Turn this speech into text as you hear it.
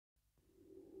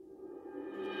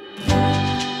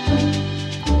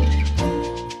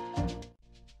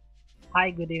Hi,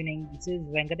 good evening. This is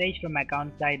Venkkatesh from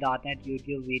accountsguy.net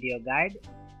YouTube video guide.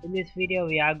 In this video,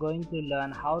 we are going to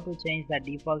learn how to change the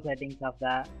default settings of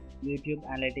the YouTube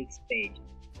analytics page.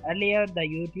 Earlier, the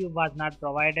YouTube was not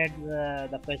provided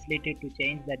the facility to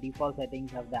change the default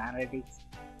settings of the analytics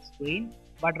screen.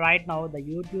 But right now, the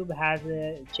YouTube has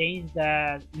changed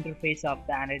the interface of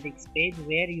the analytics page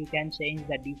where you can change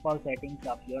the default settings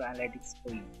of your analytics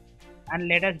screen. And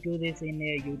let us do this in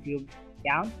a YouTube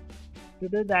account. To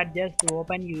do that, just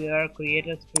open your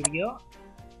Creator Studio.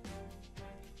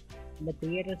 In the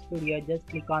Creator Studio, just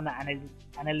click on the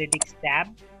Analytics tab.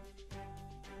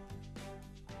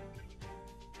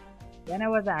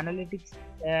 Whenever the Analytics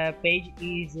page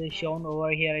is shown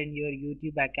over here in your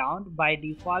YouTube account, by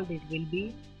default it will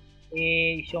be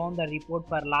shown the report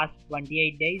for last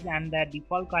 28 days and the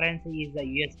default currency is the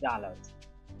US dollars.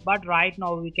 But right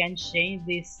now we can change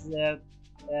this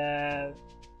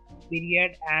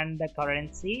period and the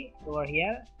currency over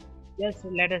here. Just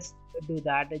let us do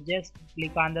that. Just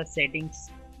click on the settings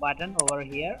button over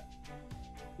here.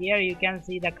 Here you can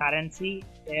see the currency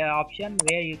option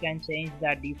where you can change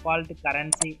the default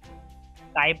currency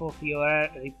type of your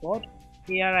report.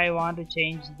 Here I want to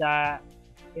change the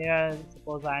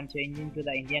suppose I am changing to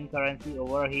the Indian currency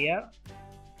over here,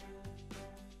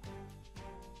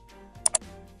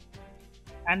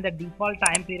 and the default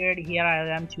time period here I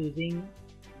am choosing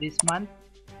this month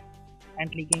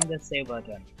and clicking the save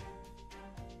button.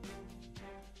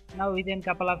 Now within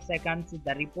couple of seconds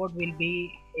the report will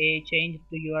be changed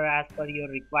to your as per your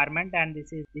requirement, and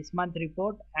this is this month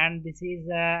report and this is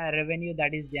revenue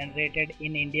that is generated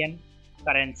in Indian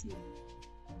currency.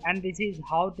 And this is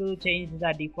how to change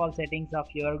the default settings of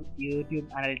your YouTube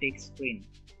analytics screen.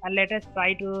 And let us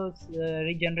try to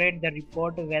regenerate the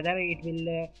report, whether it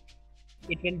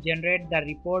will generate the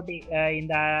report in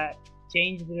the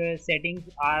changed settings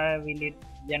or will it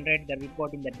generate the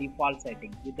report in the default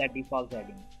setting with the default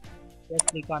setting. Just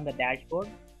click on the dashboard.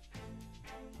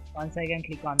 Once again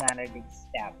click on the analytics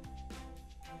tab.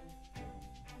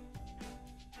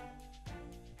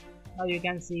 Now you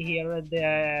can see here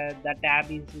the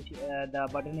tab is the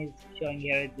button is showing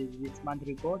here this month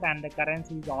report, and the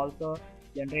currency is also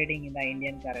generating in the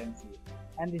Indian currency.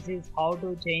 And this is how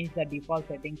to change the default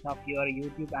settings of your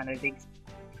YouTube analytics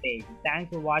page.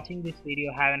 Thanks for watching this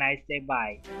video. Have a nice day.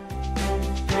 Bye.